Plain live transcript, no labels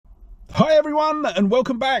Hi everyone, and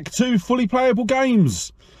welcome back to Fully Playable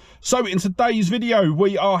Games. So in today's video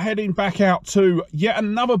we are heading back out to yet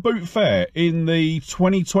another boot fair in the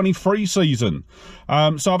 2023 season.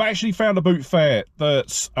 So I've actually found a boot fair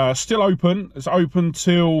that's still open. It's open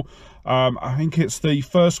till I think it's the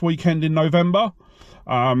first weekend in November.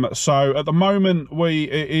 So at the moment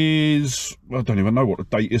it is, I don't even know what the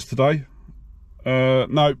date is today.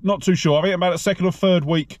 No, not too sure. I think about the second or third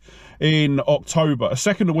week in October. A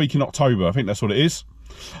second week in October, I think that's what it is.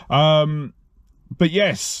 But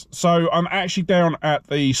yes, so I'm actually down at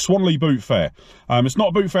the Swanley boot fair. It's not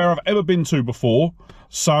a boot fair I've ever been to before.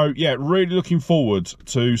 So yeah, really looking forward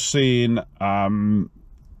to seeing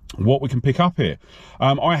what we can pick up here.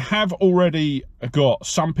 I have already got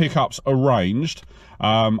some pickups arranged.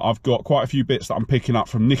 I've got quite a few bits that I'm picking up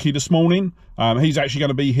from Nicky this morning. He's actually going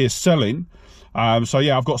to be here selling. So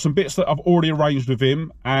yeah, I've got some bits that I've already arranged with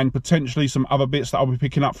him and potentially some other bits that I'll be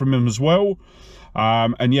picking up from him as well.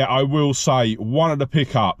 And yeah, I will say one of the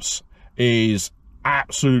pickups is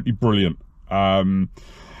absolutely brilliant.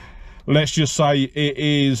 Let's just say it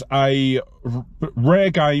is a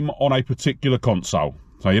rare game on a particular console.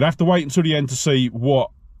 So you'd have to wait until the end to see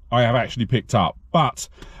what I have actually picked up. But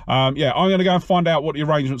yeah, I'm going to go and find out what the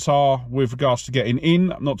arrangements are with regards to getting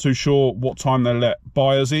in. I'm not too sure what time they let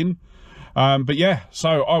buyers in. But yeah,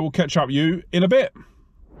 so I will catch up with you in a bit.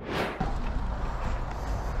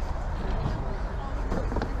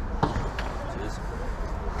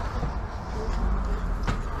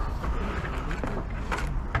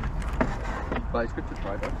 But it's good to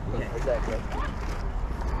try though. Yeah, exactly.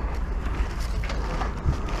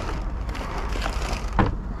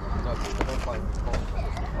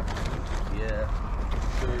 Yeah.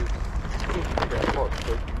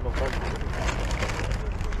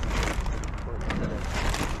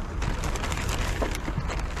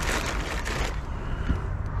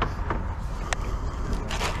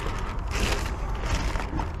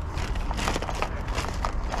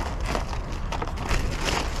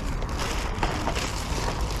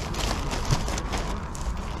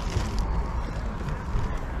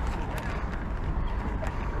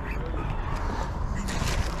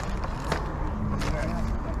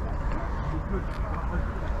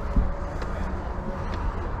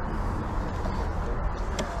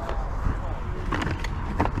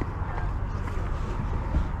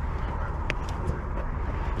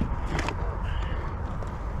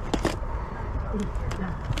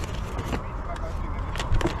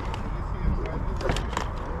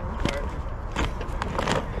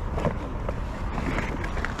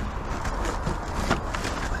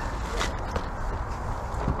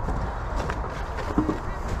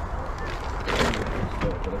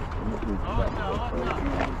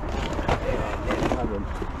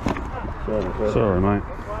 Sorry, mate.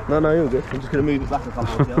 No, you're good. I'm just going to move it back a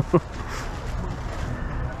couple of yards.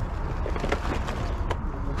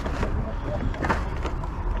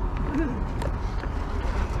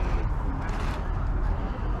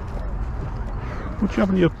 What do you have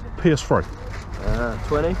on your PS3?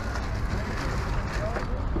 20.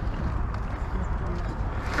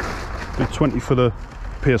 Do 20 for the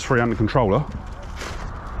PS3 and the controller.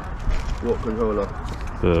 What controller?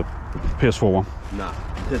 The PS4 one. Nah,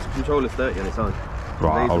 the controller's 30 on its own.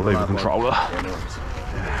 Right, I'll leave the controller. Yeah, no worries.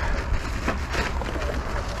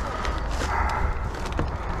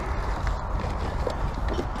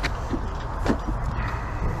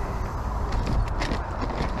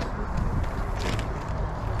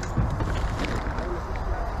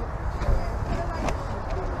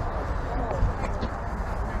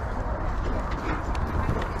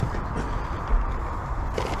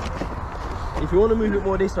 If you want to move it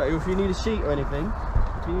more this way, or if you need a sheet or anything,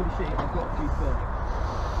 if you need a sheet, I've got a few spare.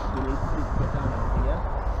 You need to put down everything, yeah?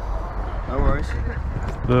 No worries.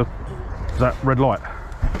 Is that red light?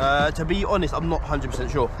 To be honest, I'm not 100%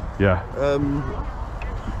 sure. Yeah.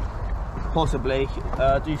 Possibly.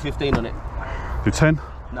 Do 15 on it. Do 10?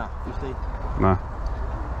 Nah, 15. No.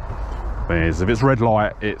 If it's red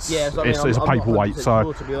light, it's I mean, it's a paperweight.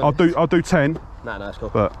 So sure, I'll do 10. Nah, that's cool.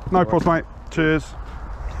 But no problem, mate. Cheers.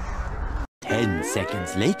 10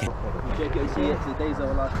 seconds later. Check it, see it. Today's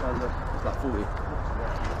our last time. It's like 40.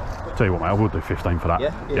 Tell you what, mate, I will do 15 for that.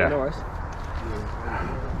 Yeah, no worries.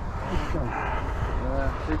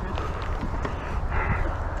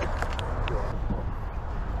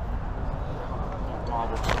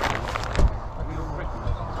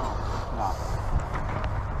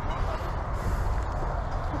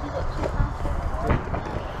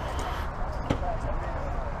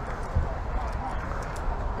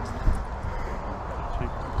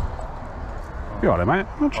 You alright there, mate?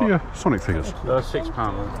 How much are your Sonic figures? £6.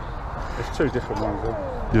 There's two different ones.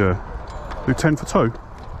 Yeah. Do 10 for 2?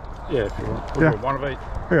 Yeah, if you want. Yeah. One of each.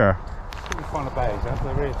 Yeah. Couldn't find the bags, have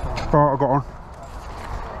they? Really? Alright, I got one.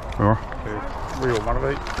 Alright. Real one of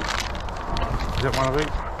each. Is that one of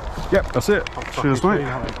each? Yep, that's it. Cheers, mate.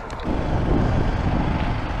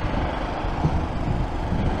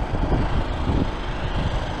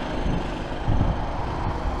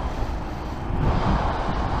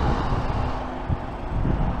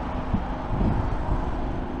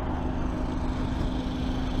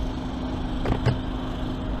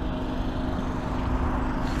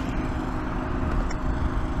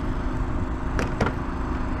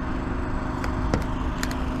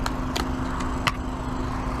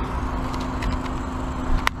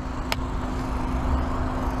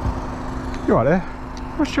 You right there?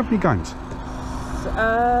 How much do you have any games?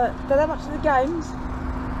 Don't have much of the games.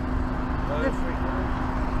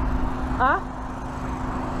 Huh?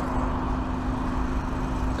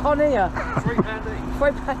 On here. £3 each.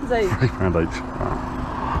 £3 each. £3 each.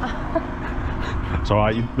 It's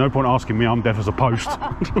alright, no point asking me, I'm deaf as a post. I've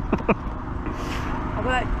got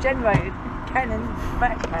that generated cannon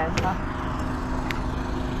backhand.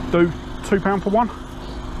 Do £2 for one?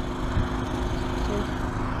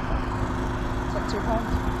 £2.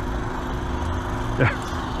 Yeah.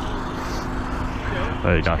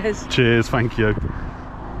 There you go. Cheers. Cheers, thank you.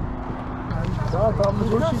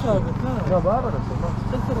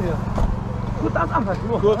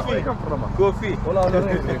 كوفي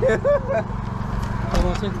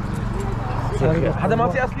هذا ما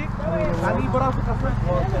في اصلي هذه برافق اصلا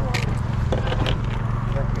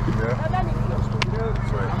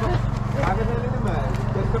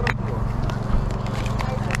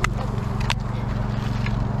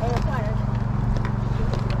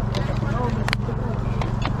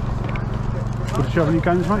Did you have any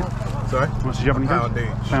games, mate? Sorry? How much did you have any games? £1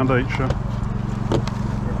 each. £1 each,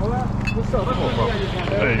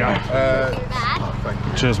 There you go. Thank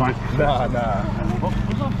you. Cheers, mate. Nah.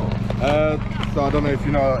 So I don't know if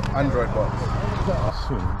you know Android box.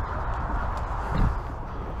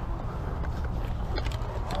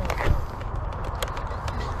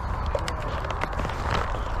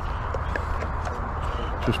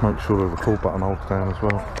 Just make sure the record button holds down as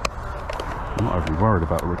well. I'm not overly worried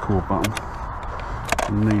about the record button.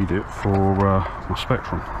 I need it for my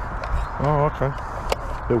Spectrum. Oh, okay.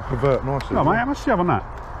 It'll convert nicely. Oh, mate, how much do you have on that?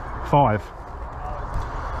 5.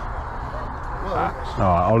 Alright,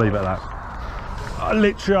 I'll leave it at that.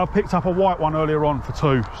 I picked up a white one earlier on for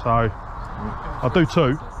 2, so I'll do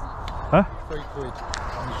 2. Huh? £3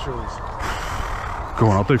 on the shoes. Go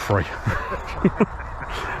on, I'll do 3.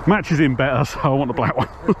 Match is in better, so I want the black one.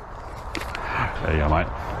 There you go, mate.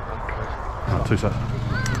 Right, 2 sets.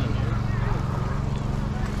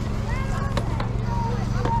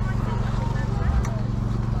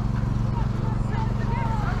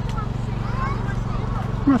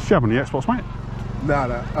 How much do you have on the Xbox, mate? No.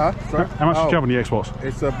 Sorry? How much do you have on the Xbox?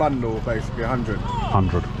 It's a bundle, basically, 100.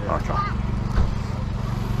 100. Yeah. Okay.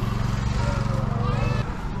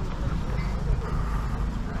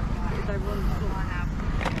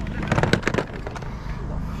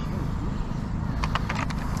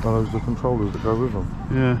 Are those the controllers that go with them?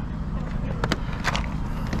 Yeah.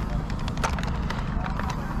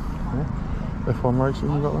 F1 Racing,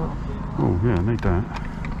 you got that? Oh, yeah, I need that.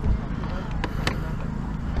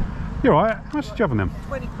 You alright? How much did you have on them?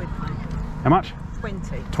 20 quid, mate. How much?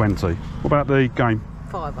 20. 20. What about the game?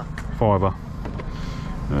 £5. £5.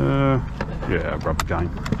 Yeah, grab the game.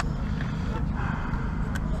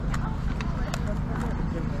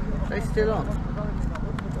 They still on?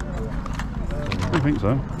 I don't think so.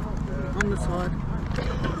 On the side.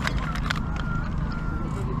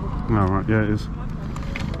 Oh, right, yeah, it is.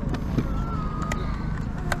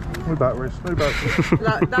 No batteries, no batteries.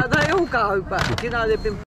 Like, they all go, but you know they've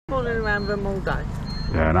been fooling around them all day.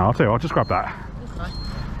 Yeah, no, I'll tell you, I'll just grab that.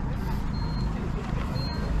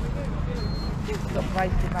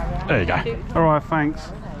 There you go. Alright,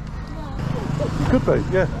 thanks. You could be,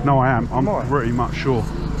 yeah. No, I am. I'm Might. pretty much sure.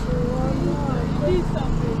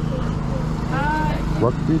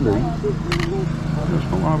 Rugby league. That's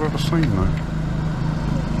not what I've ever seen, though.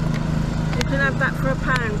 You can have that for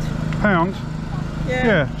 £1. Pound? Yeah.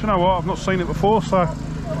 Yeah, do you know what? I've not seen it before, so...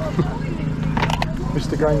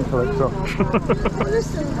 Mr. Game Collector.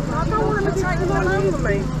 Listen, I don't want them to take one home with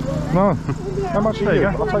me. No. How much There are you you?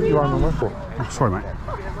 go. I'll take you home on record. Oh, sorry, mate.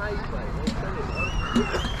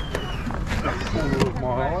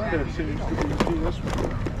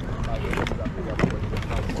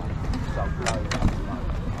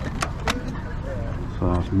 So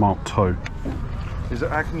that's Mark II. Is it,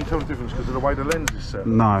 how can you tell the difference because of the way the lens is set?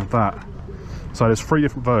 No, that. So there's 3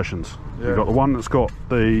 different versions. Yeah. You've got the one that's got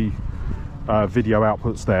the video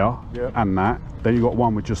outputs there, Yeah. and that. Then you've got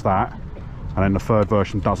one with just that, and then the third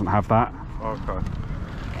version doesn't have that. Okay.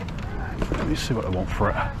 Let me see what they want for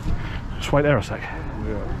it. Just wait there a sec.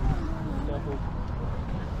 Yeah.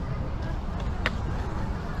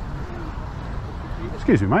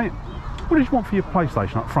 Excuse me, mate. What did you want for your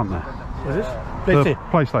PlayStation up front there? What is this? The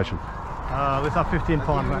PlayStation. It's not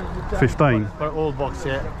 £15, mate. 15. For all box,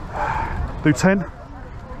 yeah. Do 10?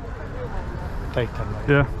 Take 10, mate.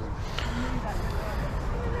 Yeah.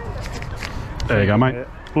 There you go, mate.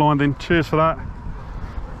 Blinding. Cheers for that.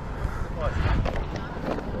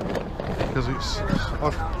 Because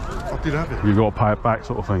I did have it. You've got to pay it back,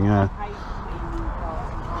 sort of thing, yeah.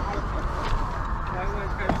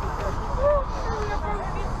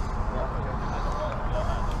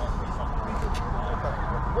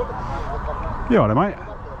 You alright, mate?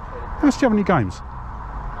 How much do you have any games?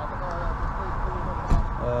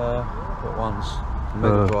 What ones?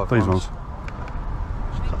 Mega Drive These ones.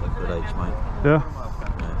 Just a couple of good each, mate. Yeah?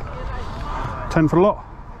 Yeah. 10 for the lot?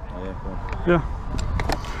 Yeah, go on. Yeah.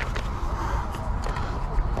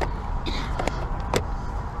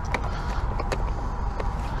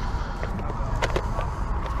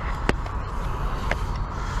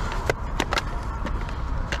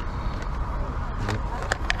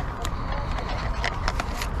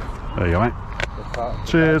 There you go, mate.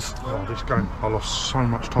 Cheers. Oh, this game, I lost so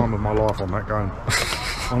much time of my life on that game.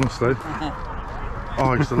 Honestly.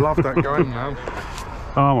 Oh, I used to love that game, man.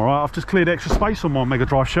 Oh, I'm alright. I've just cleared extra space on my Mega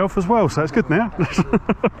Drive shelf as well, so it's good now.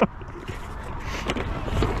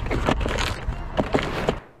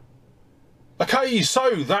 Okay,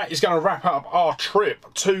 so that is going to wrap up our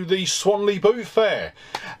trip to the Swanley boot fair.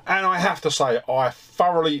 And I have to say, I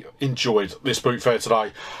thoroughly enjoyed this boot fair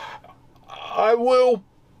today. I will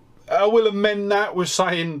amend that with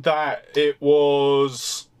saying that it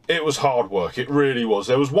was hard work. It really was.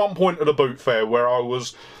 There was one point at the boot fair where I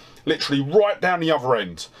was literally right down the other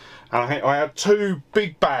end, and I had 2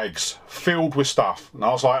 big bags filled with stuff, and I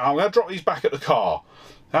was like, I'm going to drop these back at the car.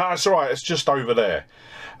 That's all right, it's just over there.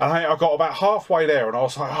 And I got about halfway there, and I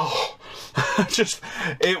was like, oh,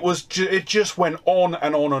 it just went on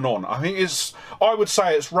and on and on. I would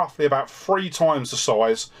say it's roughly about 3 times the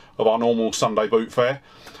size of our normal Sunday boot fair.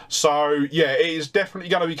 So yeah, it is definitely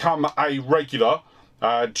going to become a regular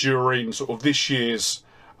during sort of this year's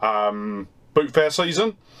boot fair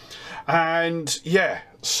season. And yeah,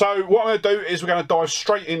 so what I'm going to do is we're going to dive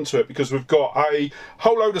straight into it, because we've got a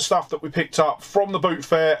whole load of stuff that we picked up from the boot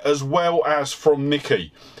fair as well as from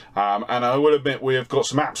Nikki. And I will admit we have got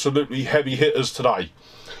some absolutely heavy hitters today.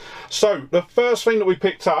 So the first thing that we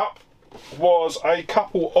picked up was a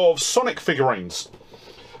couple of Sonic figurines.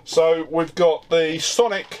 So we've got the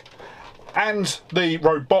Sonic and the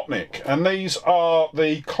Robotnik, and these are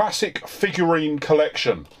the classic figurine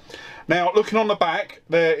collection. Now, looking on the back,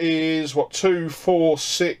 there is, what, 2, 4,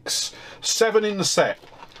 6, 7 in the set.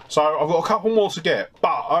 So I've got a couple more to get, but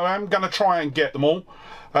I am going to try and get them all.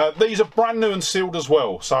 These are brand new and sealed as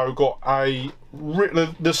well. So I've got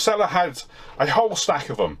the seller had a whole stack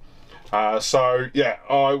of them. So yeah,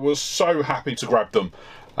 I was so happy to grab them.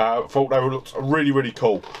 Thought they looked really, really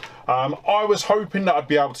cool. I was hoping that I'd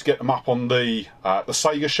be able to get them up on the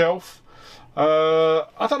Sega shelf.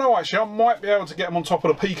 I don't know, actually, I might be able to get them on top of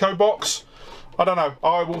the Pico box. I don't know,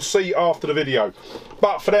 I will see after the video.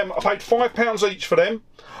 But for them, I paid £5 each for them.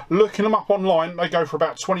 Looking them up online, they go for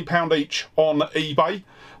about £20 each on eBay.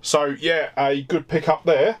 So yeah, a good pick up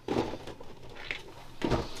there.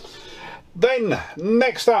 Then,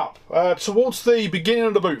 next up, towards the beginning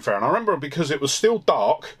of the boot fair, and I remember because it was still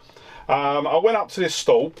dark, I went up to this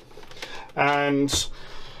stall, and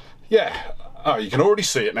yeah, oh, you can already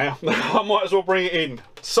see it now. I might as well bring it in.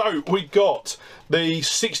 So we got the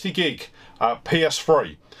 60 gig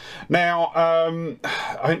PS3. Now,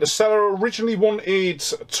 I think the seller originally wanted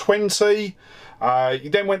 20. He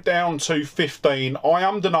then went down to 15. I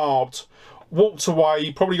ummed and ahed, walked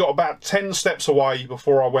away, probably got about 10 steps away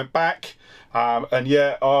before I went back. And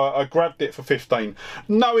yeah, I grabbed it for 15,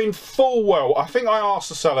 knowing full well, I think I asked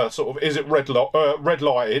the seller sort of, is it red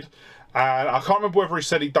lighted? And I can't remember whether he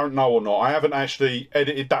said he don't know or not. I haven't actually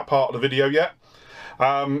edited that part of the video yet.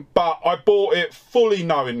 But I bought it fully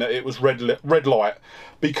knowing that it was red light,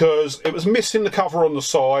 because it was missing the cover on the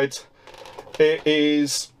side. It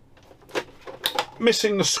is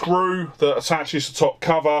missing the screw that attaches the top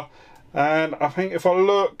cover. And I think if I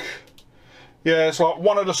look, yeah, it's like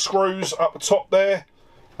one of the screws up the top there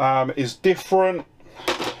is different.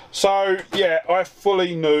 So yeah, I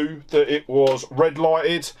fully knew that it was red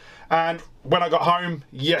lighted, and when I got home,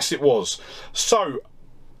 yes it was. So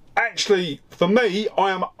actually, for me,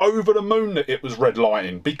 I am over the moon that it was red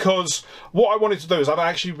lighting, because what I wanted to do is I've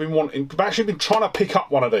actually been trying to pick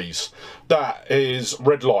up one of these that is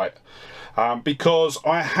red light, because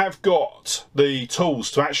I have got the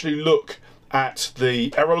tools to actually look at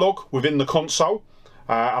the error log within the console,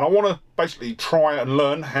 and I want to basically try and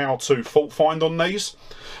learn how to fault find on these.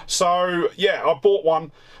 So yeah, I bought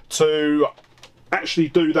one to actually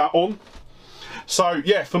do that on. So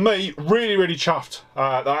yeah, for me, really chuffed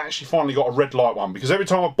that I actually finally got a red light one, because every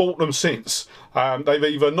time I've bought them since, they've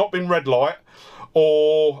either not been red light,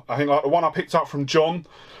 or I think like the one I picked up from John,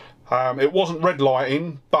 it wasn't red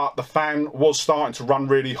lighting, but the fan was starting to run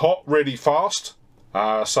really hot, really fast.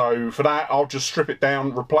 So for that, I'll just strip it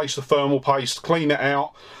down, replace the thermal paste, clean it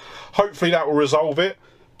out. Hopefully that will resolve it.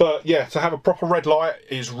 But yeah, to have a proper red light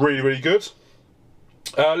is really good.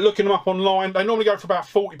 Looking them up online, they normally go for about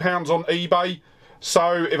 £40 on eBay.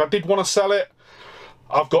 So if I did want to sell it,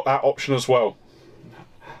 I've got that option as well.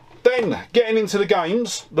 Then getting into the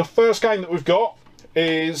games, the first game that we've got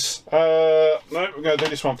is no, we're going to do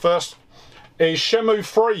this one first. Is Shenmue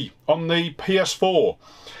 3 on the PS4.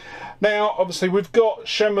 Now, obviously, we've got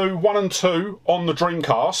Shenmue 1 and 2 on the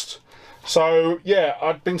Dreamcast. So yeah,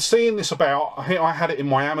 I'd been seeing this about. I think I had it in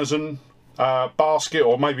my Amazon basket,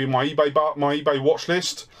 or maybe my eBay watch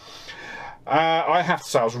list. I have to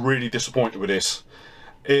say I was really disappointed with this.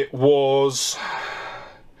 It was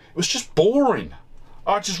just boring.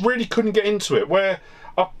 I just really couldn't get into it. Where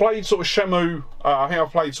I've played sort of Shenmue, I think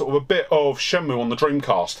I've played sort of a bit of Shenmue on the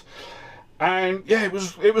Dreamcast, and yeah, it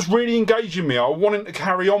was really engaging me. I wanted to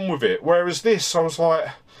carry on with it. Whereas this, I was like,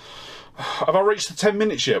 have I reached the 10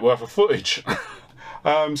 minutes yet worth of footage?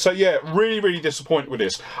 So yeah, really disappointed with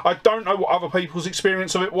this. I don't know what other people's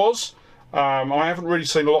experience of it was. I haven't really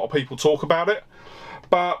seen a lot of people talk about it,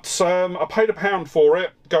 but I paid £1 for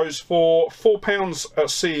it. Goes for £4 at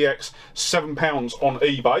CEX, £7 on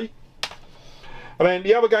eBay. And then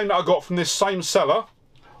the other game that I got from this same seller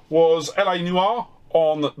was LA Noire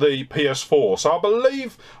on the PS4. So I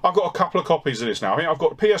believe I've got a couple of copies of this now. I think I've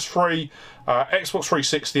got the PS3, Xbox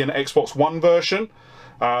 360 and Xbox One version.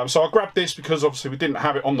 So I grabbed this because obviously we didn't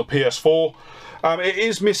have it on the PS4. It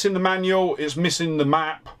is missing the manual, it's missing the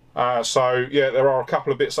map. So yeah, there are a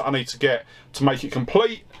couple of bits that I need to get to make it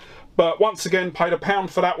complete. But once again, paid £1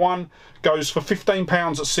 for that one. Goes for £15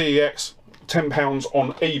 at CEX, £10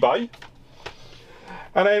 on eBay.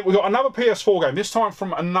 And then we've got another PS4 game, this time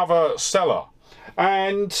from another seller.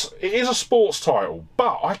 And it is a sports title,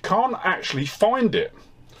 but I can't actually find it.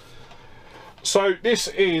 So this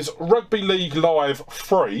is Rugby League Live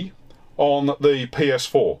 3 on the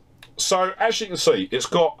PS4. So as you can see, it's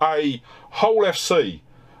got a whole FC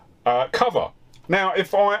cover. Now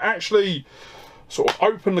if I actually sort of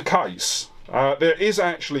open the case, there is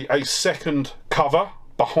actually a second cover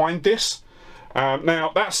behind this.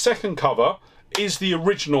 Now that second cover is the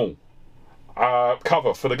original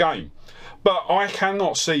cover for the game, but I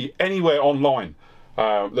cannot see anywhere online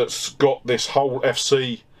that's got this whole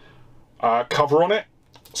FC cover on it.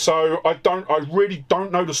 So I really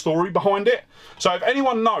don't know the story behind it. So if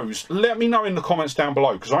anyone knows, let me know in the comments down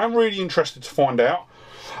below, because I am really interested to find out.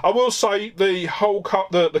 I will say the whole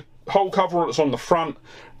cover that's on the front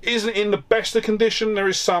isn't in the best of condition. There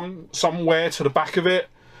is some wear to the back of it,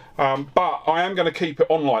 but I am going to keep it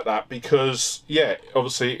on like that because yeah,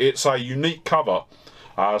 obviously it's a unique cover.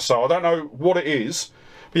 So I don't know what it is,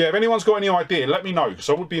 but yeah, if anyone's got any idea, let me know, because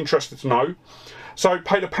I would be interested to know. So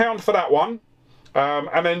paid £1 for that one,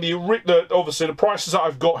 and then obviously the prices that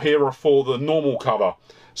I've got here are for the normal cover.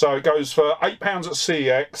 So it goes for £8 at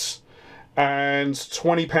CEX and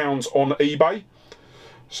 £20 on eBay.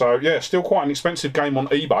 So yeah, still quite an expensive game on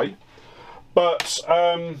eBay. But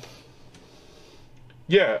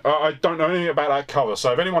yeah, I don't know anything about that cover.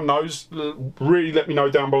 So if anyone knows, really let me know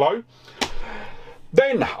down below.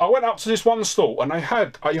 Then I went up to this one stall and they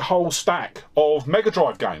had a whole stack of Mega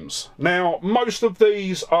Drive games. Now most of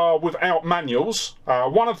these are without manuals.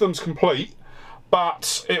 One of them's complete,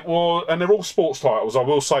 but and they're all sports titles, I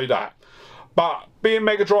will say that. But being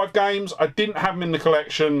Mega Drive games, I didn't have them in the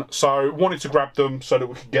collection, so wanted to grab them so that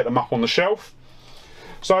we could get them up on the shelf.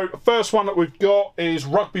 So the first one that we've got is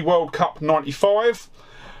Rugby World Cup 95.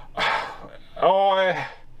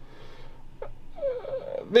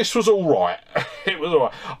 This was all right. It was all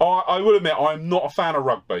right. I will admit I'm not a fan of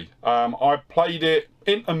rugby. I played it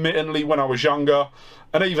intermittently when I was younger,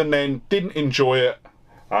 and even then didn't enjoy it.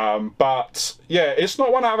 But yeah, it's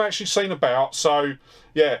not one I've actually seen about. So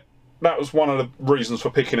yeah, that was one of the reasons for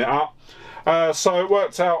picking it up. So it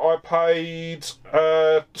worked out I paid.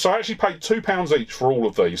 So I actually paid £2 each for all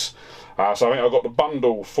of these. So I think I got the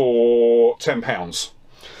bundle for £10.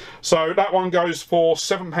 So that one goes for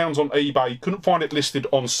 £7 on eBay. Couldn't find it listed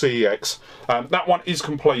on CEX. That one is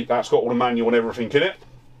complete. That's got all the manual and everything in it.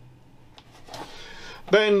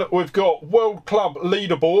 Then we've got World Club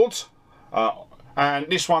Leaderboard, and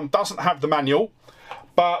this one doesn't have the manual,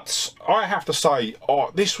 but I have to say,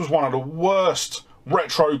 this was one of the worst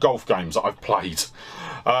retro golf games that I've played.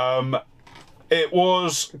 It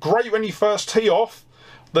was great when you first tee off.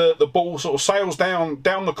 The ball sort of sails down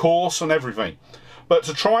the course and everything. But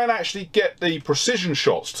to try and actually get the precision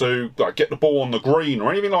shots to like get the ball on the green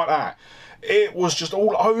or anything like that, it was just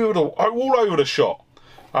all over the shot.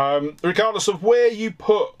 Regardless of where you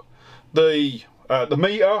put the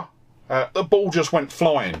meter, the ball just went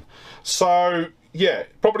flying. So yeah,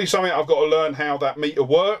 probably something I've got to learn how that meter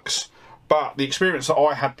works. But the experience that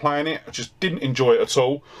I had playing it, I just didn't enjoy it at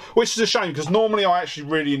all. Which is a shame, because normally I actually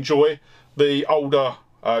really enjoy the older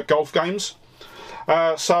golf games.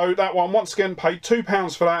 So that one, once again, paid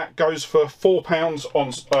 £2 for that. Goes for £4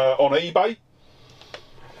 on eBay.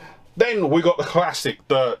 Then we got the classic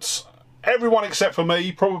that everyone except for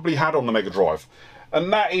me probably had on the Mega Drive.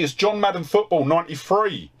 And that is John Madden Football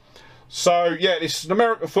 93. So yeah, this is an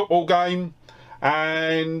American football game.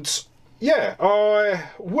 And yeah, I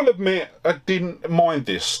will admit I didn't mind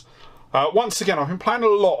this. Once again, I've been playing a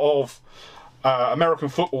lot of American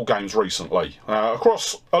football games recently,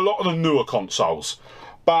 across a lot of the newer consoles.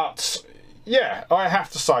 But yeah, I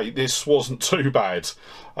have to say this wasn't too bad.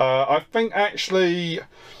 I think actually,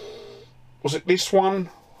 was it this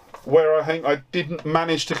one where I think I didn't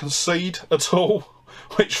manage to concede at all,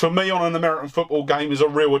 which for me on an American football game is a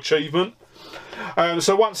real achievement.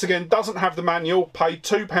 So once again, doesn't have the manual, paid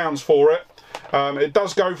 £2 for it. It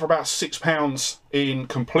does go for about £6 in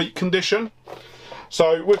complete condition.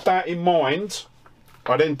 So with that in mind,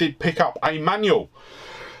 I then did pick up a manual.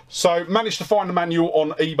 So managed to find a manual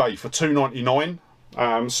on eBay for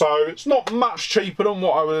 $2.99. So it's not much cheaper than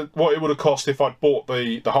what it would have cost if I'd bought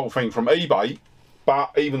the whole thing from eBay.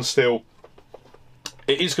 But even still,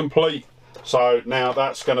 it is complete. So now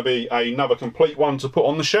that's going to be another complete one to put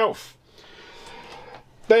on the shelf.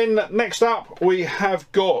 Then next up we have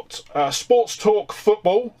got Sports Talk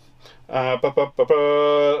Football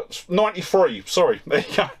 93. Sorry, there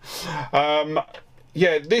you go.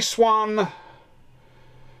 Yeah, this one.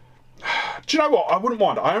 Do you know what? I wouldn't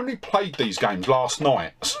mind. I only played these games last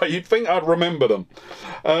night, so you'd think I'd remember them,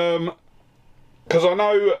 because I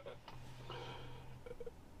know.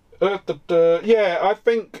 Yeah, I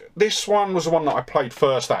think this one was the one that I played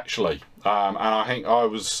first actually, and I think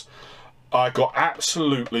I got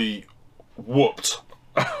absolutely whooped.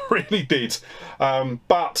 I really did.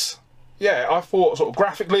 But yeah, I thought sort of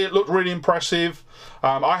graphically it looked really impressive.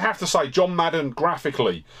 I have to say, John Madden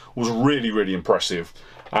graphically was really impressive.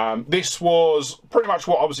 This was pretty much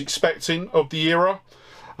what I was expecting of the era.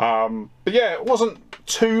 But yeah, it wasn't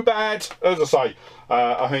too bad. As I say,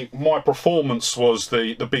 I think my performance was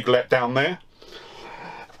the big letdown there.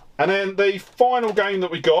 And then the final game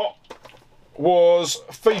that we got was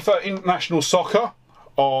FIFA International Soccer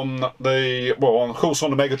on the, well, of course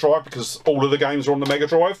on the Mega Drive, because all of the games are on the Mega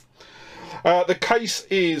Drive. The case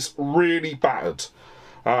is really battered.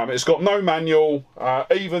 It's got no manual.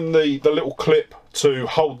 Even the little clip to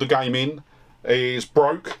hold the game in is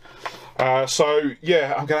broke. So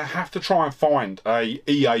yeah, I'm going to have to try and find a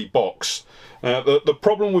EA box. The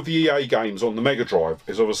problem with the EA games on the Mega Drive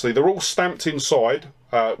is obviously they're all stamped inside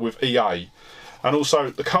with EA. And also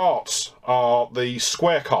the carts are the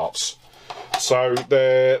square carts, so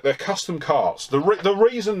they're custom carts. The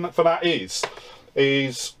reason for that is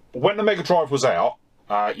when the Mega Drive was out,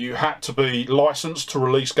 you had to be licensed to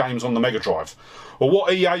release games on the Mega Drive. Well,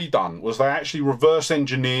 what EA done was they actually reverse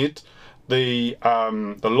engineered the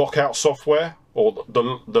lockout software, or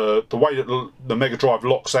the way that the Mega Drive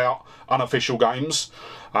locks out unofficial games,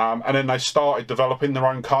 and then they started developing their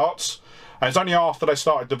own carts. And it's only after they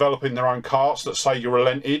started developing their own carts that Sega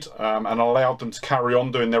relented and allowed them to carry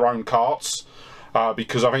on doing their own carts,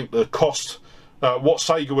 because I think the cost, what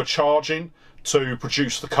Sega were charging to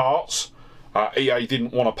produce the carts, EA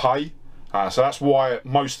didn't want to pay. So that's why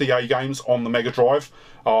most EA games on the Mega Drive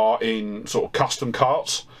are in sort of custom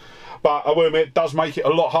carts. But I will admit, it does make it a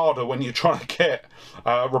lot harder when you're trying to get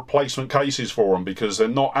replacement cases for them, because they're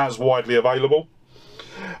not as widely available.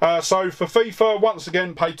 So for FIFA, once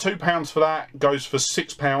again, paid £2 for that. Goes for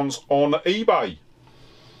 £6 on eBay.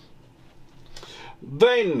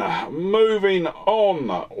 Then moving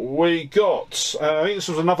on, we got, I think this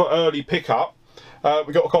was another early pickup.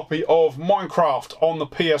 We got a copy of Minecraft on the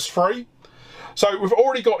PS3. So we've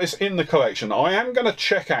already got this in the collection. I am going to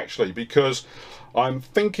check actually, because I'm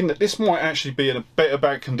thinking that this might actually be in a better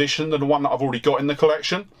bad condition than the one that I've already got in the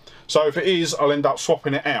collection. So if it is, I'll end up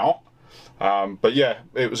swapping it out. But yeah,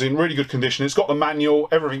 it was in really good condition. It's got the manual,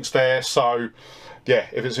 everything's there. So yeah,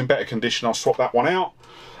 if it's in better condition, I'll swap that one out.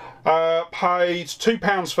 Paid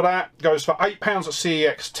 £2 for that. Goes for £8 at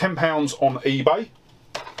CEX, £10 on eBay.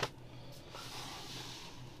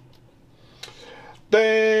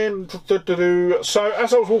 Then, so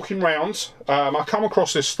as I was walking round, I come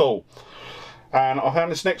across this stall, and I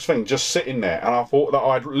found this next thing just sitting there, and I thought that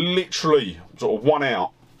I'd literally sort of won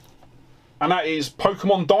out, and that is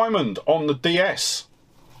Pokemon Diamond on the DS.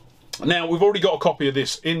 Now, we've already got a copy of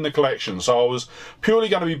this in the collection, so I was purely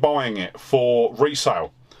going to be buying it for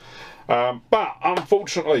resale. But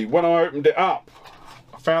unfortunately, when I opened it up,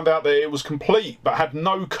 I found out that it was complete but had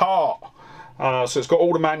no cart. So it's got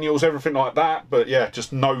all the manuals, everything like that, but yeah,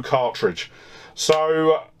 just no cartridge.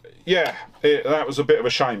 So yeah, that was a bit of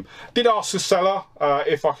a shame. Did ask the seller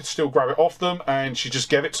if I could still grab it off them, and she just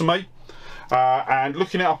gave it to me. And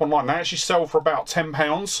looking it up online, they actually sell for about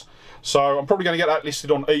 £10. So I'm probably going to get that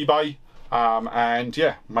listed on eBay, and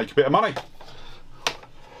yeah, make a bit of money.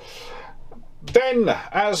 Then,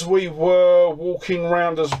 as we were walking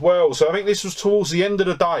around as well, so I think this was towards the end of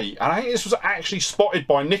the day, and I think this was actually spotted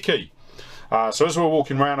by Nikki. So as we were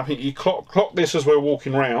walking around, I think he clocked this as we were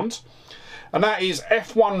walking around, and that is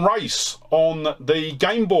F1 Race on the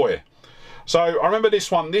Game Boy. So I remember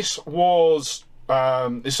this one. This was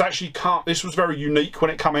this was very unique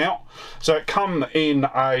when it came out. So it come in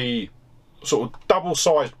a sort of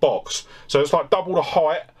double-sized box. So it's like double the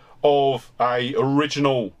height of a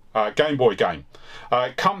original Game Boy game.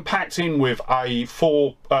 Come packed in with a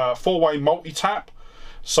four-way multi-tap,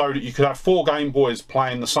 so that you could have 4 Game Boys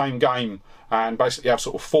playing the same game, and basically have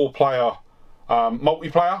sort of 4-player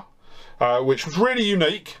multiplayer, which was really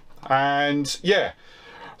unique. And yeah,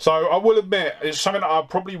 so I will admit, it's something that I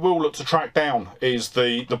probably will look to track down, is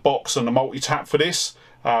the box and the multi-tap for this,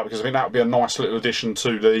 because I think that would be a nice little addition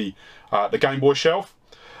to the Game Boy shelf.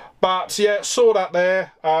 But yeah, saw that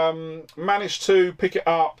there, managed to pick it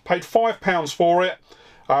up, paid £5 for it.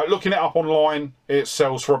 Looking it up online, it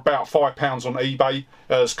sells for about £5 on eBay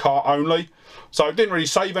as cart only. So didn't really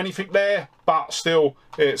save anything there, but still,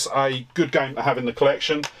 it's a good game to have in the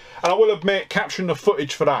collection. And I will admit, capturing the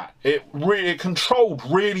footage for that, it controlled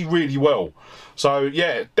really, really well. So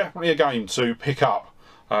yeah, definitely a game to pick up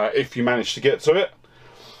if you manage to get to it.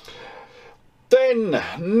 Then,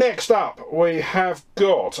 next up, we have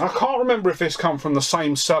got, I can't remember if this come from the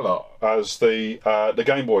same seller as the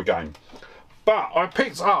Game Boy game, but I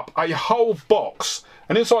picked up a whole box,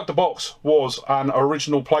 and inside the box was an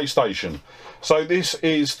original PlayStation. So this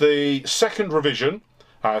is the second revision.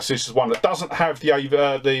 So this is one that doesn't have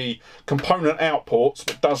the component out ports,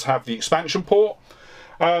 but does have the expansion port.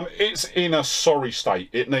 It's in a sorry state.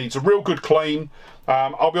 It needs a real good clean.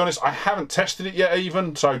 I'll be honest, I haven't tested it yet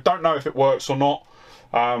even, so don't know if it works or not.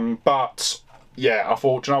 But yeah, I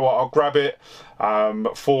thought, you know what, I'll grab it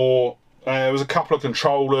for... there was a couple of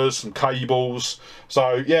controllers, some cables.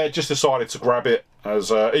 So yeah, just decided to grab it,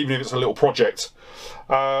 as even if it's a little project.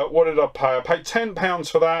 What did I pay? I paid £10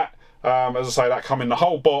 for that. As I say, that come in the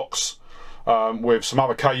whole box with some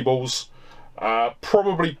other cables.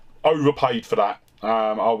 Probably overpaid for that,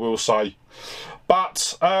 I will say.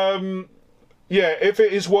 But yeah, if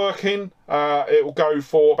it is working, it will go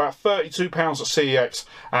for about £32 at CEX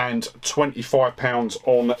and £25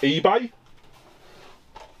 on eBay.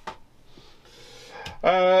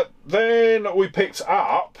 Then we picked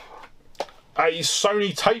up a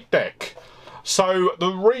Sony tape deck. So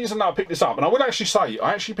the reason that I picked this up, and I would actually say,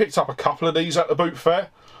 I actually picked up a couple of these at the boot fair.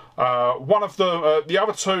 One of them, the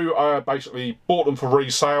other two, I basically bought them for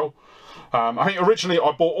resale. I think originally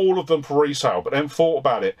I bought all of them for resale, but then thought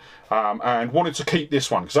about it and wanted to keep this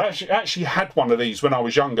one, because I actually had one of these when I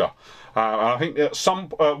was younger. And I think at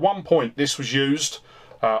one point this was used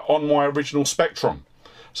on my original Spectrum.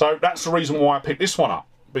 So that's the reason why I picked this one up,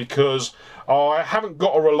 because I haven't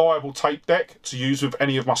got a reliable tape deck to use with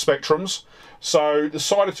any of my Spectrums. So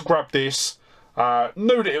decided to grab this,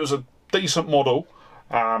 knew that it was a decent model,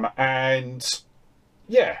 and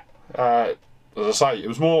yeah, as I say, it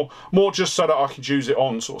was more just so that I could use it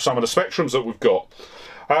on sort of some of the Spectrums that we've got.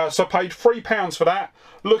 So paid £3 for that.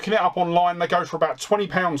 Looking it up online, they go for about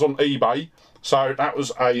 £20 on eBay. So that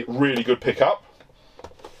was a really good pickup.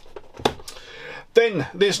 Then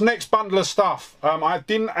this next bundle of stuff, I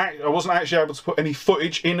wasn't actually able to put any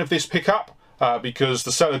footage in of this pickup because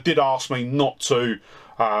the seller did ask me not to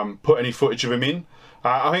put any footage of him in.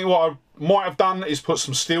 I think what I might have done is put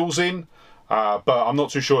some stills in, but I'm not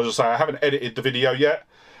too sure. As I say, I haven't edited the video yet.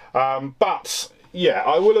 But yeah,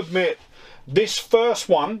 I will admit, this first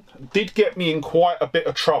one did get me in quite a bit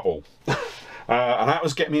of trouble. and that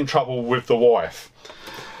was getting me in trouble with the wife.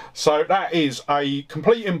 So that is a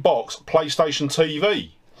complete in-box PlayStation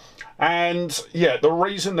TV. And yeah, the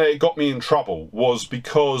reason that it got me in trouble was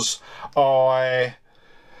because I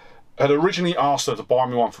had originally asked her to buy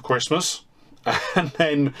me one for Christmas. And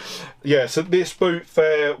then, yeah, so this boot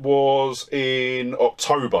fair was in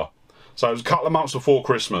October. So it was a couple of months before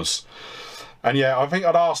Christmas. And yeah, I think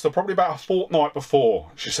I'd asked her probably about a fortnight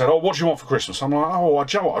before. She said, oh, what do you want for Christmas? I'm like, oh,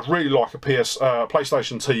 do you know what? I'd really like a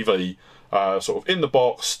PlayStation TV, sort of in the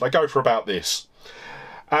box. They go for about this.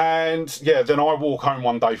 And yeah, then I walk home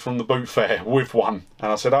one day from the boot fair with one.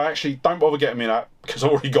 And I said, I actually don't bother getting me that because I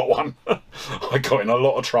already got one. I got in a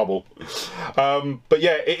lot of trouble. But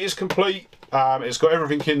yeah, it is complete. It's got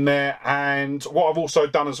everything in there. And what I've also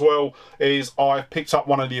done as well is I've picked up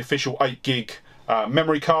one of the official 8 gig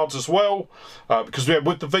memory cards as well. Because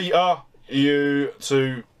with the Vita, you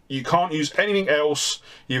can't use anything else.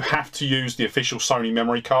 You have to use the official Sony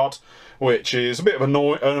memory card, which is a bit of an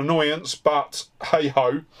annoyance, but hey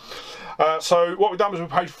ho. So what we've done is we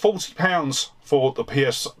paid £40 for the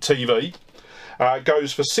PS TV. It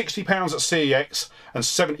goes for £60 at CEX and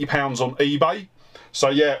 £70 on eBay. So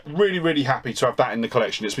yeah, really happy to have that in the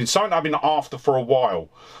collection. It's been something I've been after for a while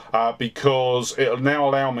because it'll now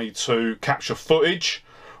allow me to capture footage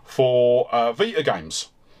for Vita games.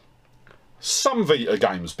 Some Vita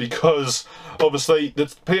games, because obviously the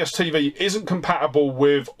PS TV isn't compatible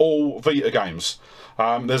with all Vita games.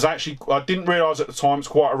 There's actually, I didn't realise at the time, it's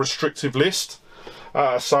quite a restrictive list.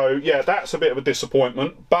 So yeah, that's a bit of a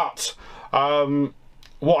disappointment. But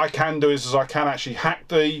what I can do is I can actually hack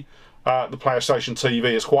the PlayStation TV.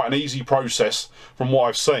 It's quite an easy process from what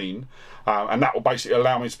I've seen, and that will basically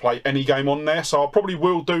allow me to play any game on there. So I probably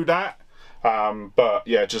will do that, but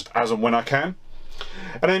yeah, just as and when I can.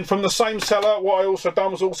 And then from the same seller, what I also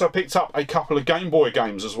done was also picked up a couple of Game Boy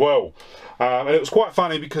games as well. And it was quite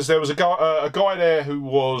funny because there was a guy there who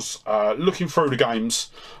was looking through the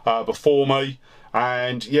games before me.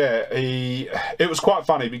 And yeah, it was quite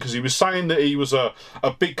funny because he was saying that he was a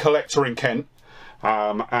big collector in Kent.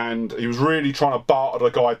 And he was really trying to barter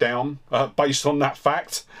the guy down based on that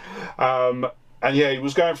fact. And yeah, he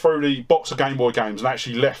was going through the box of Game Boy games and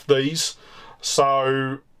actually left these.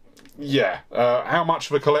 So yeah, how much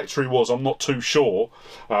of a collector he was, I'm not too sure,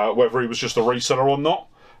 whether he was just a reseller or not.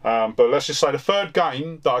 But let's just say the third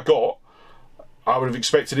game that I got, I would have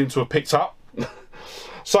expected him to have picked up.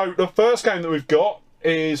 So the first game that we've got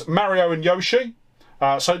is Mario and Yoshi.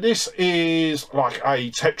 So this is like a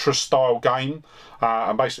Tetris style game,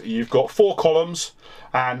 and basically you've got 4 columns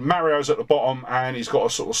and Mario's at the bottom, and he's got to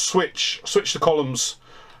sort of switch the columns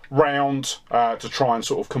round to try and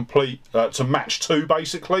sort of complete to match 2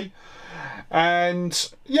 basically.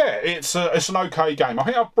 And yeah, it's an okay game. I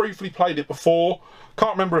think I've briefly played it before.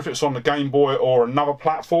 Can't remember if it's on the Game Boy or another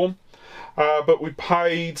platform, but we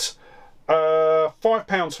paid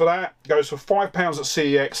 £5 for that. It goes for £5 at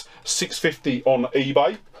CEX, £6.50 on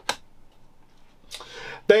eBay.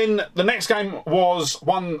 Then the next game was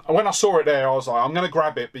one, when I saw it there, I was like, I'm going to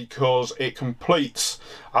grab it because it completes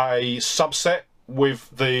a subset with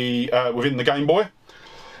the within the Game Boy,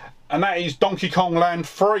 and that is Donkey Kong Land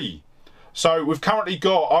 3. So we've currently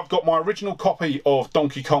I've got my original copy of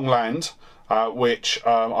Donkey Kong Land, which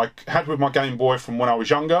I had with my Game Boy from when I was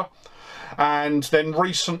younger. And then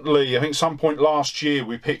recently, I think some point last year,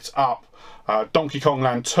 we picked up Donkey Kong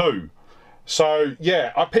Land 2. So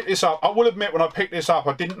yeah, I picked this up. I will admit, when I picked this up,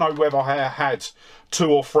 I didn't know whether I had 2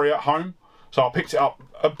 or 3 at home. So I picked it up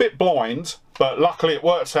a bit blind, but luckily it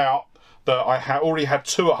worked out that I already had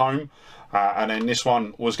 2 at home. And then this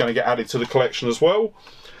one was going to get added to the collection as well.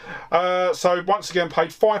 So once again, paid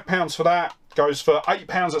 £5 for that. Goes for £8 at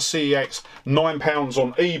CEX, £9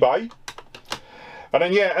 on eBay. And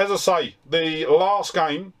then yeah, as I say, the last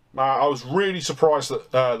game, I was really surprised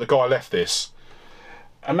that the guy left this.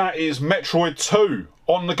 And that is Metroid 2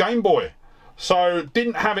 on the Game Boy. So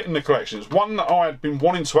didn't have it in the collection. It's one that I had been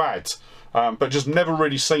wanting to add, but just never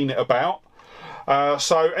really seen it about.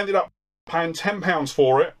 So ended up paying £10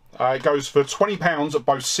 for it. It goes for £20 at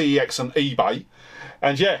both CEX and eBay.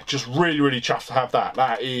 And yeah, just really chuffed to have that.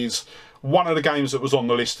 That is one of the games that was on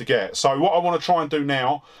the list to get. So what I want to try and do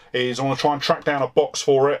now is I want to try and track down a box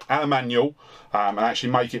for it and a manual, and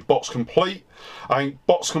actually make it box complete. I think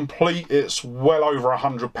box complete, it's well over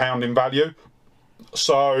 £100 in value.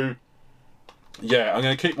 So yeah, I'm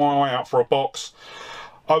going to keep my eye out for a box.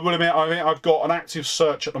 I will admit, I think I've got an active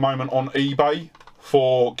search at the moment on eBay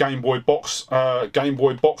for Game Boy boxes.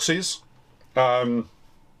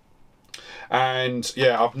 And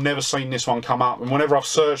yeah, I've never seen this one come up, and whenever I've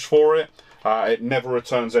searched for it, It never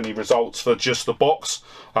returns any results for just the box.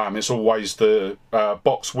 It's always the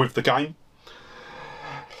box with the game.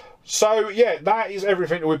 So yeah, that is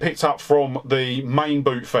everything that we picked up from the main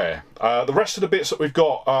boot fair. The rest of the bits that we've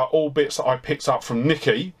got are all bits that I picked up from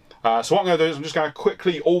Nikki. So what I'm going to do is I'm just going to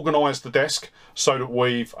quickly organise the desk so that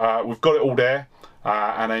we've got it all there,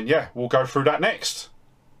 and then yeah, we'll go through that next.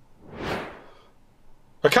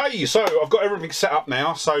 Okay, so I've got everything set up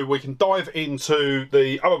now, so we can dive into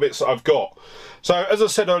the other bits that I've got. So as I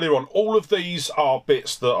said earlier on, all of these are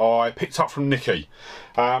bits that I picked up from Nikki.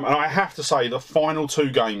 And I have to say the final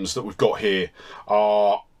two games that we've got here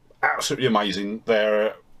are absolutely amazing.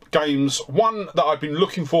 They're games, one that I've been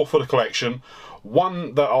looking for the collection,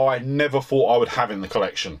 one that I never thought I would have in the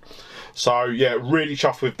collection. So yeah, really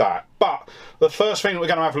chuffed with that. But the first thing that we're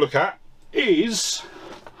going to have a look at is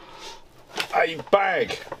a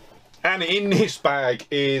bag, and in this bag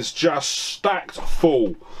is just stacked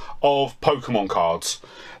full of Pokemon cards.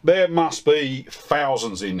 There must be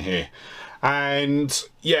thousands in here, and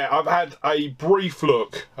yeah, I've had a brief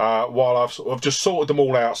look while I've sort of just sorted them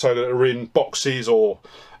all out so that they're in boxes or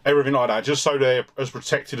everything like that, just so they're as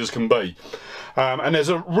protected as can be. And there's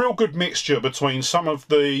a real good mixture between some of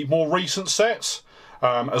the more recent sets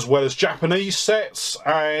as well as Japanese sets,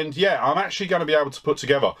 and yeah, I'm actually going to be able to put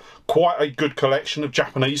together quite a good collection of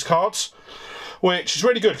Japanese cards, which is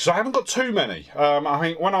really good because I haven't got too many. I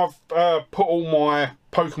think when I've put all my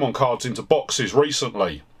Pokemon cards into boxes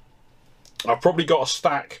recently, I've probably got a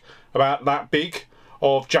stack about that big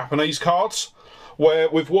of Japanese cards, where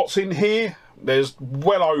with what's in here, there's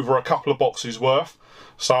well over a couple of boxes worth.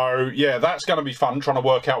 So yeah, that's going to be fun trying to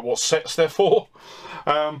work out what sets they're for.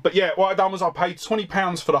 But yeah, what I've done was I paid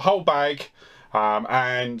 £20 for the whole bag,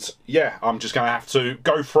 and yeah, I'm just going to have to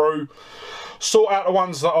go through, sort out the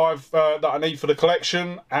ones that that I need for the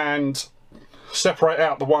collection, and separate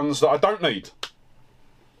out the ones that I don't need.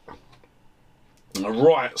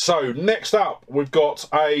 Right, so next up we've got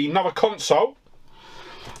another console,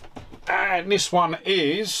 and this one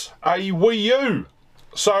is a Wii U.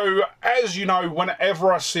 So as you know,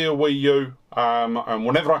 whenever I see a Wii U, and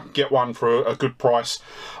whenever I can get one for a good price,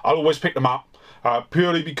 I'll always pick them up,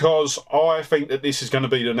 purely because I think that this is going to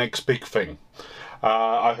be the next big thing.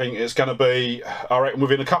 I think it's going to be, I reckon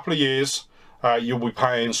within a couple of years, you'll be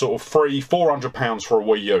paying sort of £300–400 for a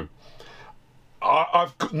Wii U.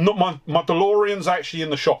 I've not my DeLorean's actually in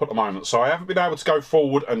the shop at the moment, so I haven't been able to go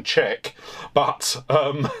forward and check, but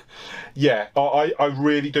yeah, I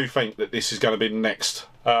really do think that this is going to be the next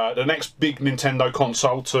big Nintendo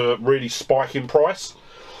console to really spike in price.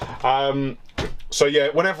 So yeah,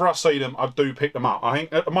 whenever I see them, I do pick them up. I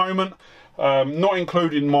think at the moment, not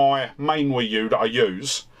including my main Wii U that I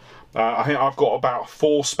use, I think I've got about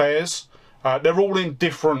 4 spares. They're all in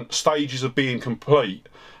different stages of being complete.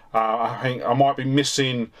 I think I might be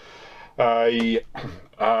missing a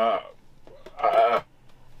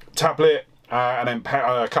tablet, and then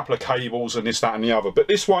a couple of cables and this, that and the other. But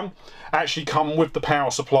this one actually come with the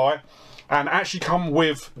power supply, and actually come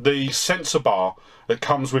with the sensor bar that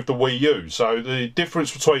comes with the Wii U. So the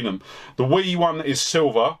difference between them, the Wii one is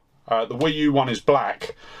silver, the Wii U one is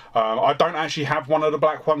black. I don't actually have one of the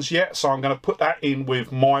black ones yet, so I'm going to put that in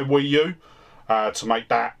with my Wii U to make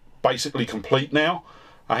that basically complete now.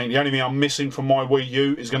 I think the only thing I'm missing from my Wii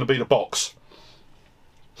U is going to be the box.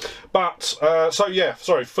 But, so yeah,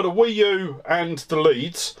 sorry, for the Wii U and the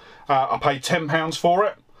leads, I paid £10 for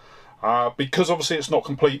it. Because obviously it's not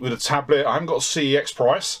complete with a tablet, I haven't got a CEX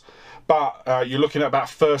price, but you're looking at about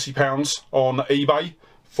 £30 on eBay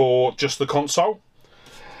for just the console.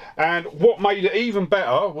 And what made it even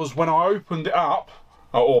better was when I opened it up,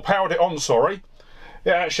 or powered it on, sorry,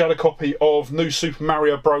 it actually had a copy of New Super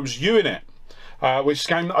Mario Bros. U in it. Which is a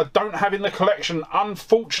game that I don't have in the collection,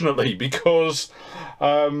 unfortunately, because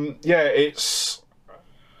yeah, it's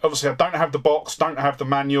obviously I don't have the box, don't have the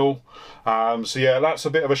manual, so yeah, that's a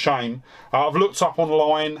bit of a shame. I've looked up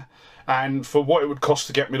online, and for what it would cost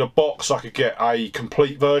to get me the box, I could get a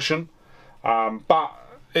complete version, but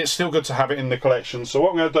it's still good to have it in the collection. So what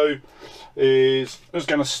I'm going to do is I'm just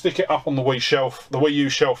going to stick it up on the Wii U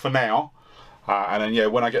shelf for now, and then yeah,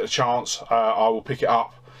 when I get the chance, I will pick it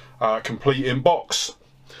up complete in box.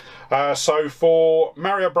 So for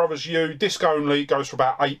Mario Brothers U, disc only goes for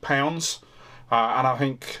about £8, and I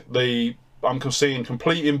think I'm seeing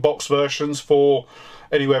complete in box versions for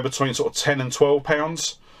anywhere between sort of £10 and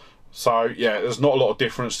 £12. So yeah, there's not a lot of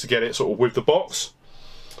difference to get it sort of with the box.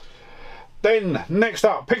 Then next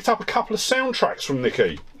up, picked up a couple of soundtracks from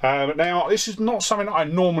Nikki. Now this is not something that I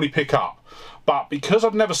normally pick up, but because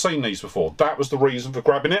I've never seen these before, that was the reason for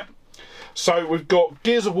grabbing it. So we've got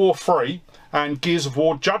Gears of War 3 and Gears of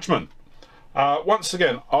War Judgment. Once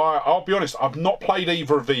again, I'll be honest, I've not played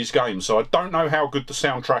either of these games, so I don't know how good the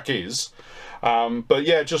soundtrack is. But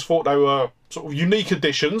yeah, just thought they were sort of unique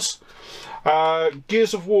additions.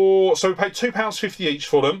 Gears of War, so we paid £2.50 each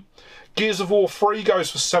for them. Gears of War 3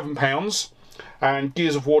 goes for £7, and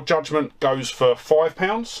Gears of War Judgment goes for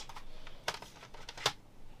 £5.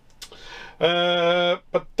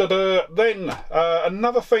 Then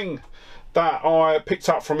another thing that I picked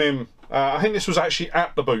up from him, I think this was actually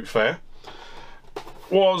at the boot fair,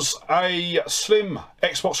 was a slim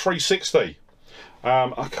Xbox 360.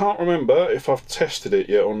 I can't remember if I've tested it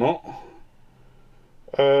yet or not.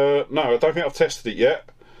 No, I don't think I've tested it yet.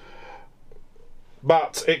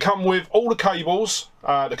 But it come with all the cables,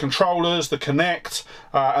 the controllers, the Kinect,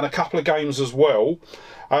 and a couple of games as well.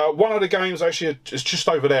 One of the games actually is just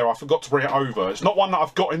over there. I forgot to bring it over. It's not one that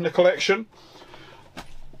I've got in the collection.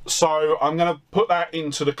 So I'm going to put that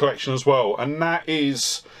into the collection as well. And that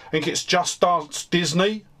is, I think it's Just Dance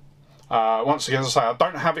Disney. Once again, as I say, I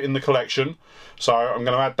don't have it in the collection. So I'm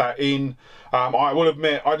going to add that in. I will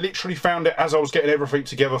admit, I literally found it as I was getting everything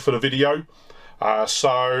together for the video.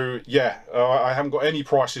 So yeah, I haven't got any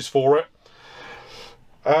prices for it.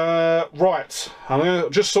 Right, I'm going to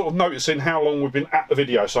just sort of noticing how long we've been at the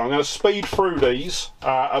video, so I'm going to speed through these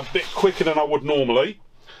a bit quicker than I would normally,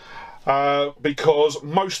 because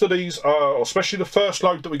most of these, especially the first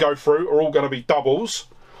load that we go through, are all going to be doubles.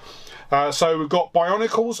 So we've got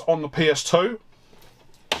Bionicles on the PS2,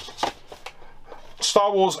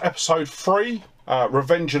 Star Wars Episode 3,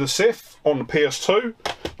 Revenge of the Sith on the PS2.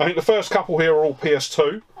 I think the first couple here are all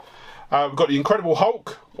PS2. We've got the Incredible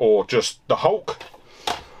Hulk, or just the Hulk.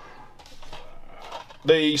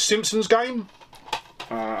 The Simpsons game.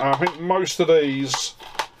 I think most of these.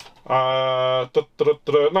 No,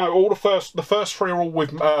 all the first three are all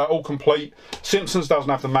with all complete. Simpsons doesn't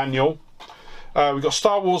have the manual. We've got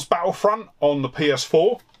Star Wars Battlefront on the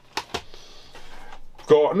PS4.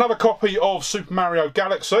 Got another copy of Super Mario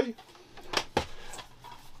Galaxy,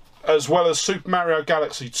 as well as Super Mario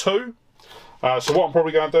Galaxy 2. So what I'm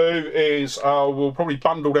probably going to do is we'll probably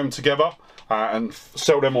bundle them together and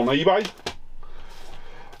sell them on eBay.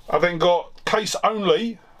 I've then got case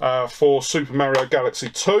only for Super Mario Galaxy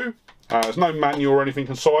 2. There's no manual or anything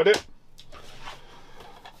inside it.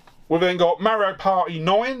 We've then got Mario Party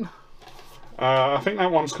 9. I think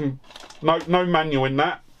that one's no manual in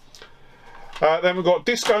that. Then we've got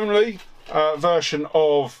disc only version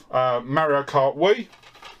of Mario Kart Wii.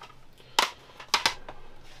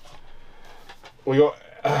 We got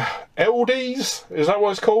LDs, is that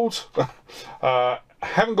what it's called?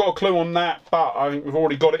 Haven't got a clue on that, but I think we've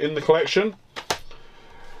already got it in the collection.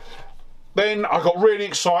 Then I got really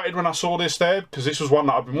excited when I saw this there, because this was one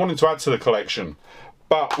that I've been wanting to add to the collection.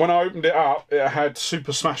 But when I opened it up, it had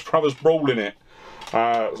Super Smash Bros. Brawl in it.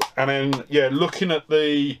 And then, yeah, looking at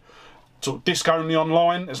the sort of disc only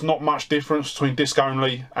online, there's not much difference between disc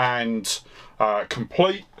only and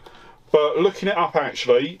complete. But looking it up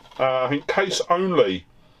actually, I think case only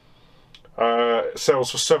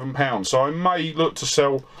sells for £7. So I may look to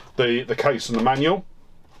sell the case and the manual.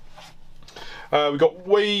 We've got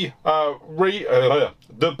the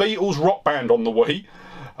Beatles Rock Band on the Wii.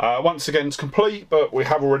 Once again, it's complete, but we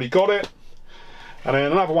have already got it. And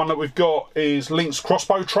then another one that we've got is Link's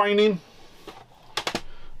Crossbow Training.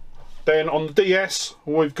 Then on the DS,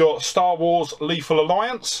 we've got Star Wars Lethal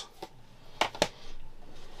Alliance.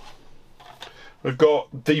 We've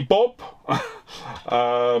got the Bob.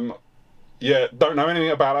 Yeah, don't know anything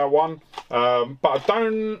about that one. But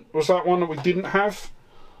was that one that we didn't have?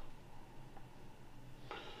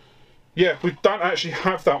 Yeah, we don't actually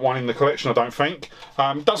have that one in the collection, I don't think.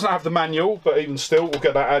 Doesn't have the manual, but even still, we'll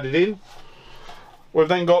get that added in. We've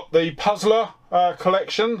then got the Puzzler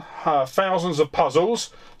collection, thousands of puzzles.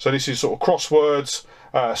 So this is sort of crosswords,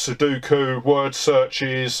 Sudoku, word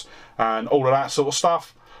searches, and all of that sort of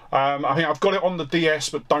stuff. I think I've got it on the DS,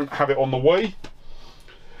 but don't have it on the Wii.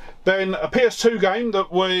 Then a PS2 game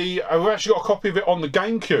that we've actually got a copy of it on the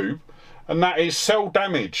GameCube, and that is Cell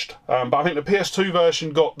Damaged. But I think the PS2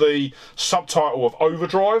 version got the subtitle of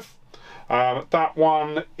Overdrive. That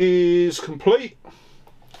one is complete.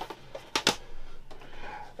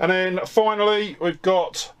 And then finally, we've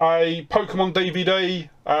got a Pokemon DVD.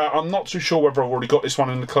 I'm not too sure whether I've already got this one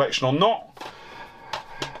in the collection or not.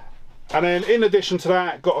 And then in addition to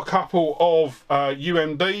that, got a couple of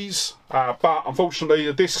UMDs, but unfortunately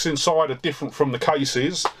the discs inside are different from the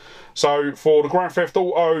cases. So for the Grand Theft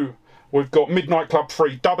Auto, we've got Midnight Club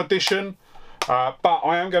 3 Dub Edition, but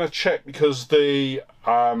I am going to check because the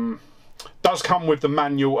does come with the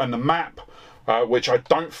manual and the map, which I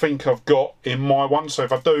don't think I've got in my one. So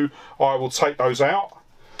if I do, I will take those out.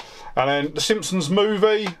 And then the Simpsons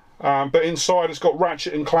movie, but inside it's got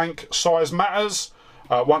Ratchet and Clank Size Matters.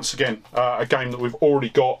 Once again, a game that we've already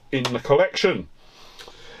got in the collection.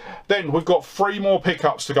 Then we've got 3 more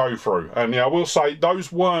pickups to go through, and yeah, I will say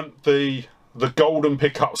those weren't the golden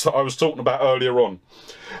pickups that I was talking about earlier on.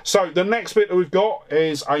 So the next bit that we've got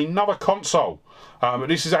is another console.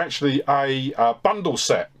 This is actually a bundle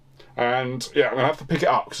set, and yeah, I'm gonna have to pick it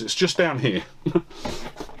up because it's just down here.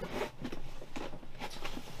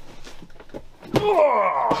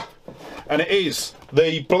 And it is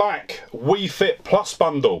the black Wii Fit Plus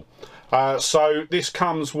bundle. So this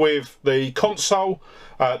comes with the console,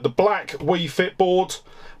 the black Wii Fit board,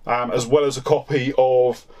 as well as a copy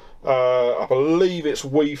of, I believe it's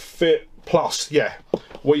Wii Fit Plus, yeah,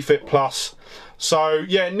 Wii Fit Plus. So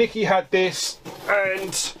yeah, Nicky had this,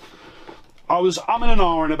 and I was umming and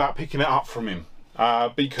ahhing about picking it up from him,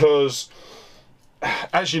 because,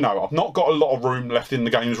 as you know, I've not got a lot of room left in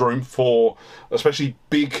the games room for especially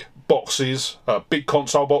big boxes, big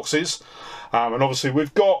console boxes. And obviously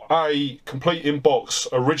we've got a complete in-box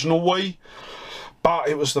original Wii, but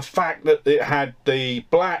it was the fact that it had the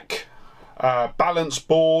black balance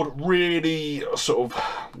board, really sort of,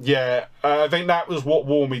 yeah, I think that was what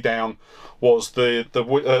wore me down, was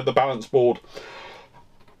the balance board.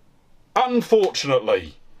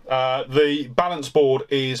 Unfortunately, the balance board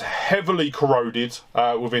is heavily corroded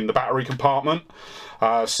within the battery compartment.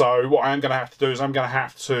 So what I am going to have to do is I'm going to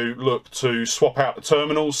have to look to swap out the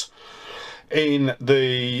terminals in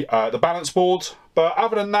the balance board. But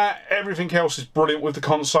other than that, everything else is brilliant with the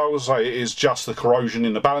console. So it is just the corrosion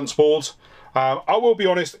in the balance board. I will be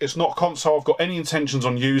honest, it's not a console I've got any intentions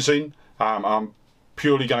on using. I'm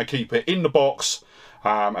purely going to keep it in the box.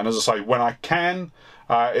 And as I say, when I can,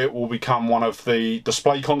 it will become one of the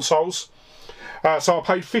display consoles. So I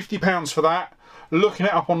paid £50 for that. Looking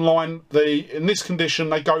it up online, in this condition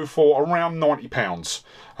they go for around £90.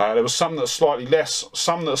 There was some that are slightly less,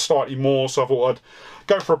 some that are slightly more, so I thought I'd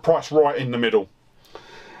go for a price right in the middle.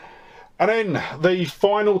 And then the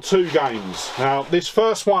final 2 games. Now this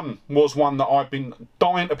first one was one that I've been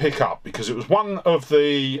dying to pick up because it was one of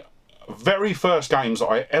the very first games that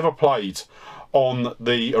I ever played on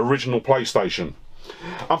the original PlayStation.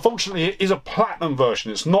 Unfortunately, it is a platinum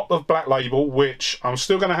version. It's not the black label, which I'm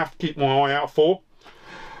still going to have to keep my eye out for.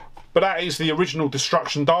 But that is the original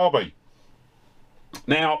Destruction Derby.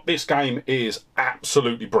 Now, this game is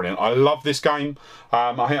absolutely brilliant. I love this game.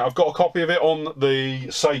 I think I've got a copy of it on the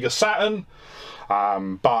Sega Saturn.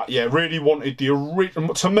 But yeah, really wanted the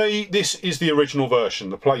original. To me, this is the original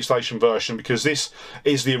version, the PlayStation version, because this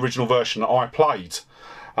is the original version that I played.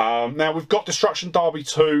 Now we've got Destruction Derby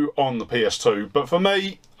 2 on the PS2, but for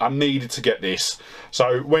me, I needed to get this.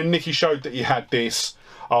 So when Nicky showed that he had this,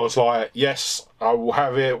 I was like, yes, I will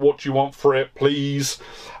have it. What do you want for it, please?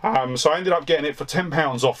 So I ended up getting it for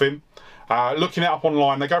 £10 off him. Looking it up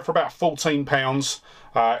online, they go for about £14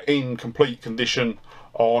 in complete condition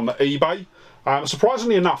on eBay.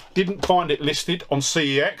 Surprisingly enough, didn't find it listed on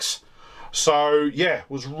CEX. So yeah,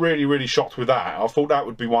 was really shocked with that. I thought that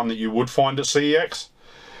would be one that you would find at CEX.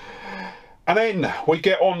 And then we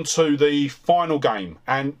get on to the final game,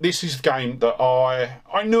 and this is a game that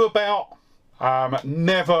I knew about,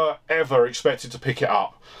 never ever expected to pick it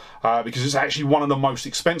up, because it's actually one of the most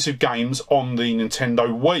expensive games on the Nintendo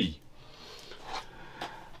Wii.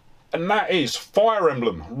 And that is Fire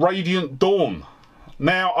Emblem Radiant Dawn.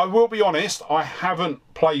 Now, I will be honest, I haven't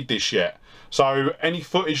played this yet. So any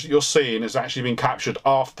footage that you're seeing has actually been captured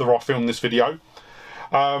after I filmed this video.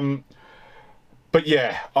 But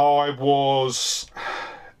yeah, it was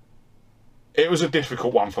a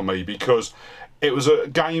difficult one for me because it was a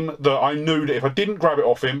game that I knew that if I didn't grab it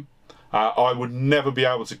off him, I would never be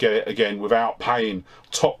able to get it again without paying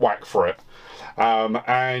top whack for it.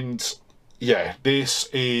 And yeah, this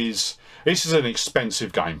is an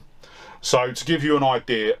expensive game. So to give you an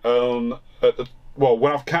idea, well,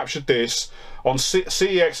 when I've captured this, on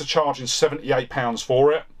CEX are charging £78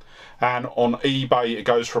 for it, and on eBay it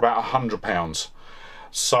goes for about £100.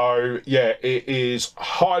 So yeah, it is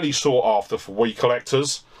highly sought after for Wii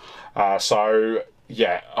collectors. So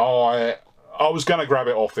yeah, I was going to grab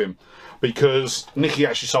it off him because Nicky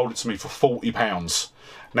actually sold it to me for £40.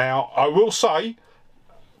 Now I will say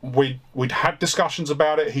we'd had discussions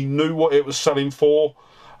about it. He knew what it was selling for.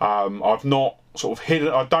 I've not sort of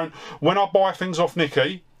hidden. When I buy things off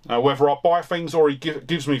Nicky, whether I buy things or he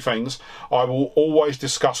gives me things, I will always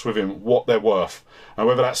discuss with him what they're worth. And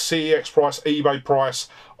whether that's CEX price, eBay price,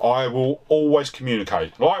 I will always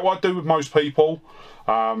communicate. Like what I do with most people,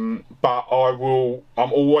 but I'm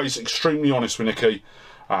always extremely honest with Nicky.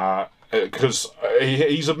 because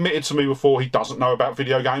he's admitted to me before he doesn't know about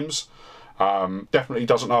video games. Definitely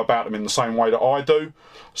doesn't know about them in the same way that I do.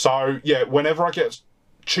 So yeah, whenever I get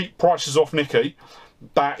cheap prices off Nicky,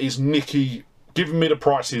 that is Nicky giving me the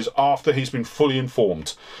prices after he's been fully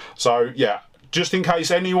informed. So yeah, just in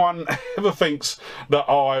case anyone ever thinks that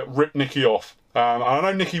I rip Nicky off. And I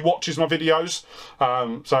know Nicky watches my videos,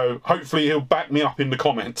 so hopefully he'll back me up in the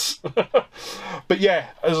comments. But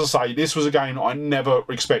yeah, as I say, this was a game I never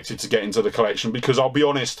expected to get into the collection, because I'll be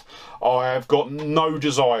honest, I have got no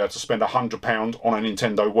desire to spend £100 on a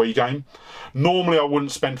Nintendo Wii game. Normally I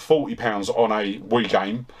wouldn't spend £40 on a Wii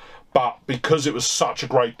game, but because it was such a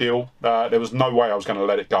great deal, there was no way I was going to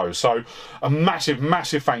let it go. So a massive,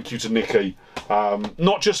 massive thank you to Nicky,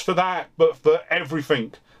 not just for that, but for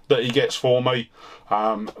everything that he gets for me.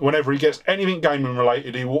 Whenever he gets anything gaming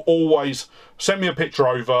related, he will always send me a picture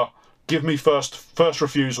over, give me first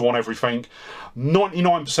refusal on everything.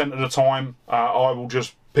 99% of the time, I will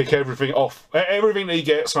just pick everything off. Everything that he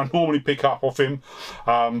gets, I normally pick up off him.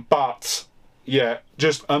 But yeah,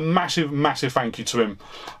 just a massive, massive thank you to him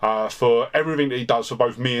for everything that he does for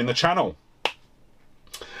both me and the channel.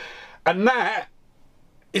 And that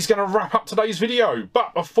is going to wrap up today's video.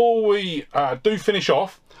 But before we do finish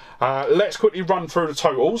off, let's quickly run through the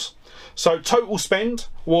totals. So total spend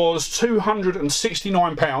was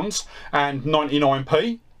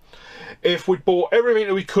 £269.99. If we'd bought everything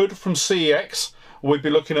that we could from CEX, we'd be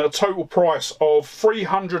looking at a total price of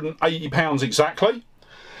 £380 exactly.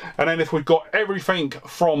 And then if we've got everything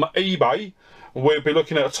from eBay, we'll be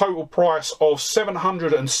looking at a total price of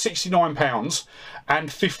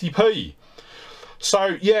 £769.50.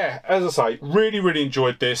 So yeah, as I say, really, really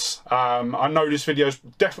enjoyed this. I know this video's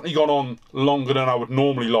definitely gone on longer than I would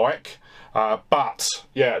normally like, but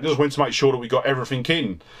yeah, I just wanted to make sure that we got everything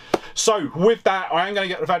in. So with that, I am going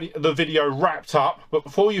to get the video wrapped up, but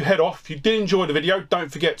before you head off, if you did enjoy the video, don't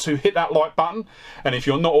forget to hit that like button, and if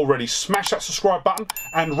you're not already, smash that subscribe button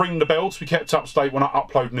and ring the bell to be kept up to date when I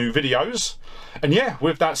upload new videos. And yeah,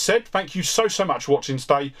 with that said, thank you so much for watching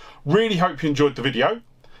today. Really hope you enjoyed the video,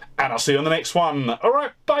 and I'll see you on the next one.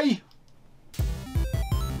 Alright, bye!